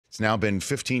It's now been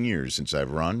 15 years since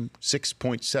I've run.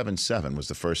 6.77 was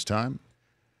the first time.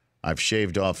 I've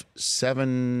shaved off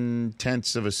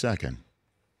 0.7 of a second.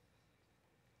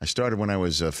 I started when I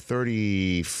was a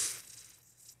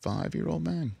 35-year-old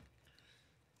man.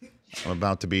 I'm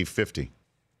about to be 50.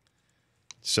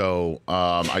 So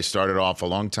I started off a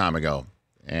long time ago.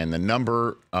 And the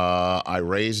number I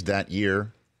raised that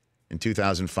year in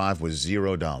 2005 was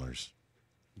 $0.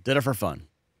 Did it for fun.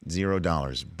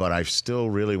 $0. But I still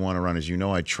really want to run. As you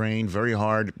know, I trained very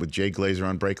hard with Jay Glazer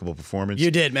on Unbreakable Performance. You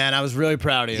did, man. I was really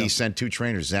proud of you. He sent 2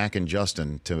 trainers, Zach and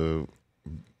Justin, to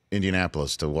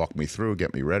Indianapolis to walk me through,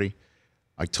 get me ready.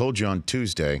 I told you on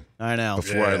Tuesday, I know,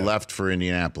 before I left for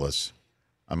Indianapolis,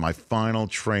 on my final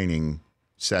training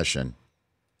session,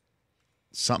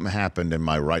 something happened in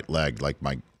my right leg. Like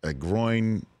my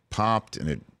groin popped,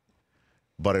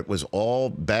 but it was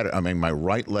all better. I mean, my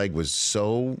right leg was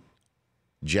so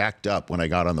jacked up when I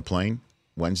got on the plane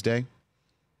Wednesday.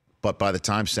 But by the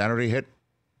time Saturday hit,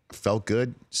 I felt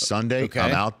good. Sunday,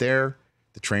 I'm out there.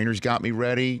 The trainers got me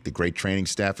ready. The great training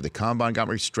staff at the Combine got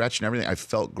me stretched and everything. I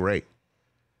felt great.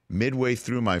 Midway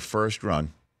through my first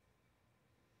run,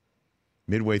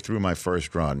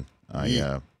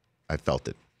 I felt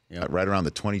it. Yep. Right around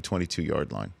the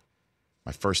 22-yard line.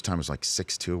 My first time was like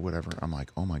 6'2", or whatever. I'm like,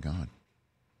 oh, my God.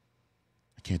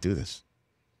 I can't do this.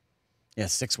 Yeah,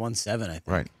 617, I think.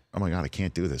 Right. Oh, my God, I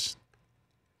can't do this.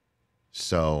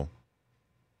 So,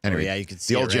 anyway, you could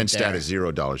see the old right gen stat there. is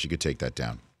 $0. You could take that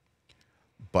down.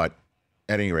 But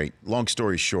at any rate, long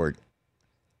story short,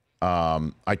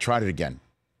 I tried it again,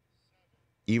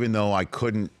 even though I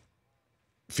couldn't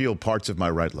feel parts of my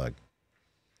right leg.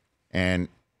 And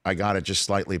I got it just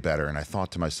slightly better. And I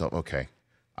thought to myself, okay,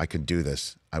 I could do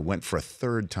this. I went for a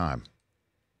third time.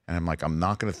 And I'm like, I'm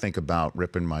not going to think about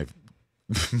ripping my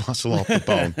muscle off the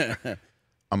bone.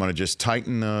 I'm going to just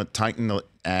tighten the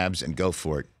abs and go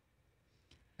for it.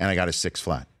 And I got a 6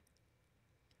 flat.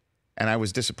 And I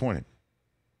was disappointed.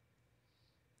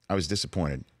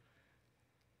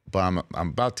 But I'm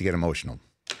about to get emotional.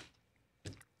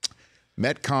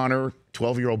 Met Connor,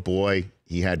 12-year-old boy.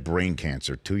 He had brain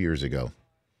cancer 2 years ago.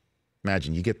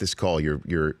 Imagine you get this call. You're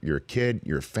a kid.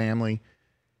 You're a family.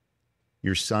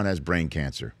 Your son has brain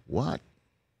cancer. What?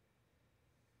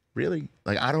 Really?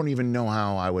 Like, I don't even know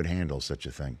how I would handle such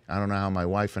a thing. I don't know how my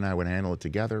wife and I would handle it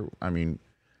together. I mean,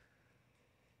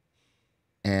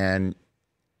 and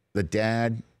the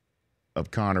dad of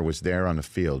Connor was there on the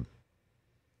field.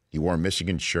 He wore a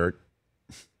Michigan shirt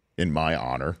in my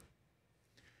honor.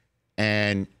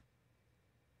 And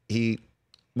we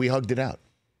hugged it out.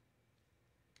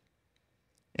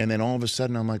 And then all of a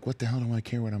sudden, I'm like, what the hell do I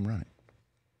care what I'm running?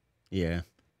 Yeah.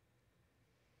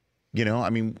 You know, I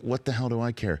mean, what the hell do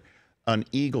I care? An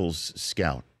Eagles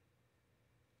scout.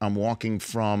 I'm walking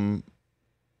from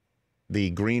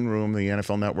the green room the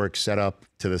NFL Network set up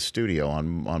to the studio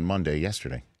on Monday,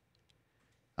 yesterday.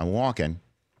 I'm walking,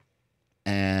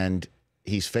 and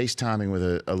he's FaceTiming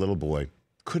with a little boy.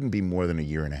 Couldn't be more than a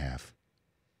year and a half.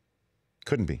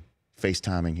 Couldn't be.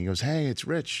 FaceTiming. He goes, hey, it's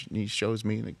Rich. And he shows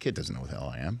me. The kid doesn't know who the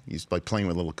hell I am. He's like playing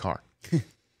with a little car.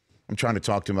 I'm trying to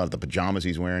talk to him about the pajamas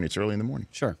he's wearing. It's early in the morning.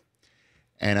 Sure.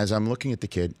 And as I'm looking at the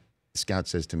kid, the scout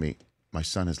says to me, my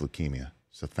son has leukemia,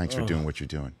 so thanks for doing what you're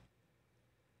doing.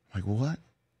 I'm like, what?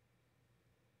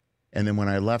 And then when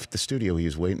I left the studio, he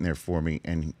was waiting there for me,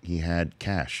 and he had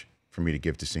cash for me to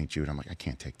give to St. Jude. I'm like, I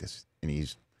can't take this. And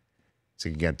he's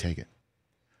like, you got to take it.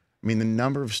 I mean, the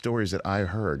number of stories that I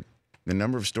heard, the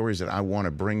number of stories that I want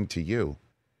to bring to you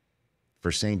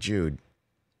for St. Jude,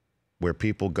 where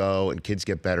people go and kids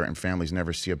get better and families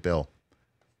never see a bill.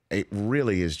 It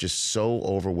really is just so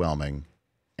overwhelming.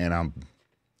 And I'm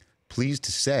pleased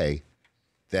to say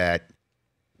that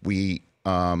we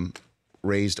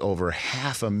raised over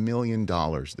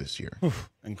 $500,000 this year.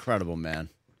 Incredible, man.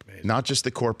 Amazing. Not just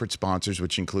the corporate sponsors,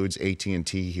 which includes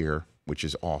AT&T here, which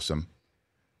is awesome,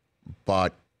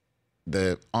 but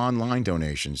the online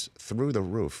donations through the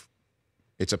roof.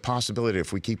 It's a possibility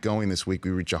if we keep going this week,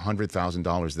 we reach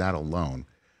 $100,000, that alone,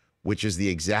 which is the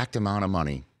exact amount of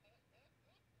money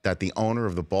that the owner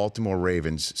of the Baltimore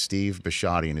Ravens, Steve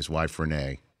Bisciotti, and his wife,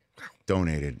 Renee,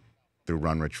 donated through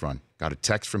Run Rich Run. Got a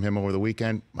text from him over the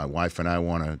weekend. My wife and I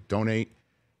want to donate.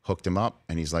 Hooked him up,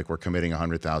 and he's like, we're committing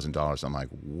 $100,000. I'm like,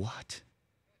 what?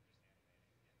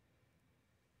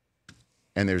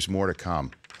 And there's more to come.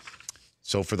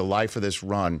 So for the life of this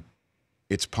run,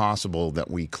 it's possible that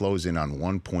we close in on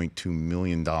 $1.2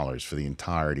 million for the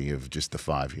entirety of just the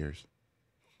 5 years.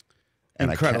 And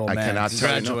Incredible, I man. cannot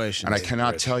Congratulations. and I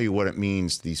cannot tell you what it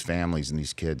means to these families and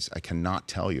these kids. I cannot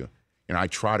tell you. And I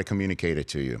try to communicate it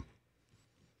to you.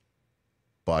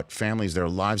 but families, their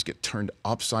lives get turned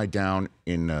upside down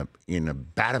in a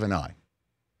bat of an eye.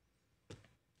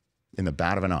 In the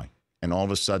bat of an eye. And all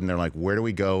of a sudden, they're like, where do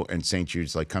we go? And St.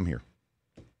 Jude's like, come here.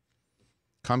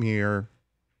 Come here.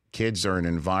 Kids are in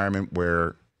an environment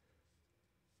where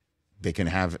they can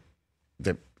have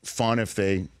the fun if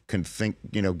they can think,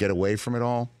 get away from it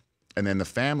all. And then the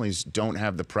families don't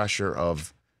have the pressure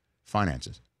of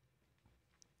finances.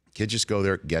 Kids just go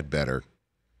there, get better.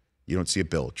 You don't see a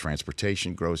bill,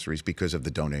 transportation, groceries, because of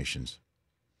the donations.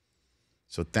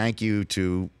 So thank you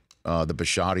to the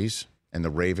Bashottis and the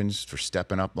Ravens for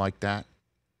stepping up like that.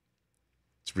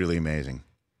 It's really amazing.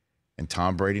 And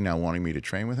Tom Brady now wanting me to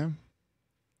train with him.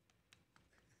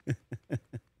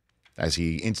 As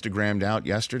he Instagrammed out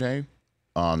yesterday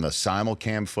on the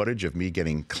simulcam footage of me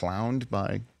getting clowned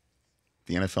by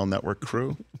the NFL Network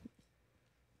crew.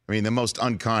 I mean, the most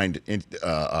unkind.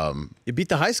 You beat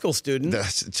the high school student.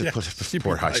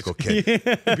 Poor high school kid. You beat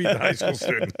the high school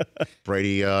student.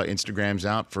 Brady Instagrams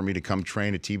out for me to come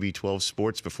train at TB12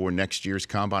 Sports before next year's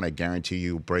combine. I guarantee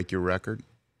you break your record.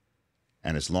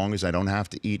 And as long as I don't have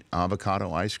to eat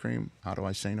avocado ice cream, how do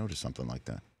I say no to something like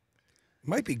that?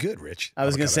 Might be good, Rich. I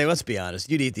was going to say, let's be honest.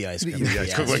 You'd eat the ice cream.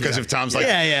 Because if Tom's like,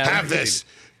 have this.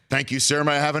 Thank you, sir.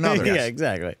 May I have another? Yeah,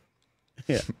 exactly.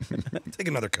 Yeah. Take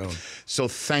another cone. So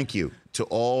thank you to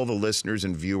all the listeners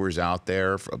and viewers out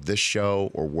there of this show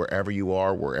or wherever you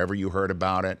are, wherever you heard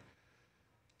about it.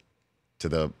 To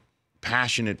the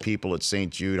passionate people at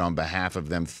St. Jude, on behalf of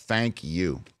them, thank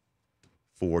you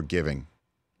for giving.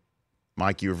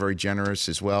 Mike, you were very generous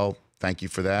as well. Thank you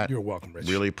for that. You're welcome, Rich.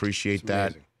 Really appreciate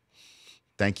that.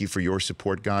 Thank you for your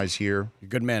support, guys, here. You're a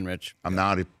good man, Rich. I'm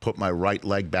now to put my right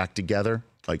leg back together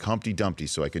like Humpty Dumpty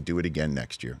so I could do it again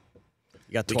next year.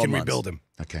 You got 12 We can months. rebuild him.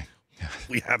 Okay.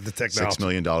 We have the technology. $6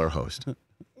 million host.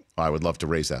 I would love to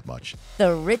raise that much.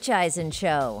 The Rich Eisen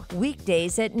Show,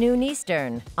 weekdays at noon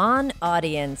Eastern on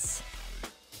Audience.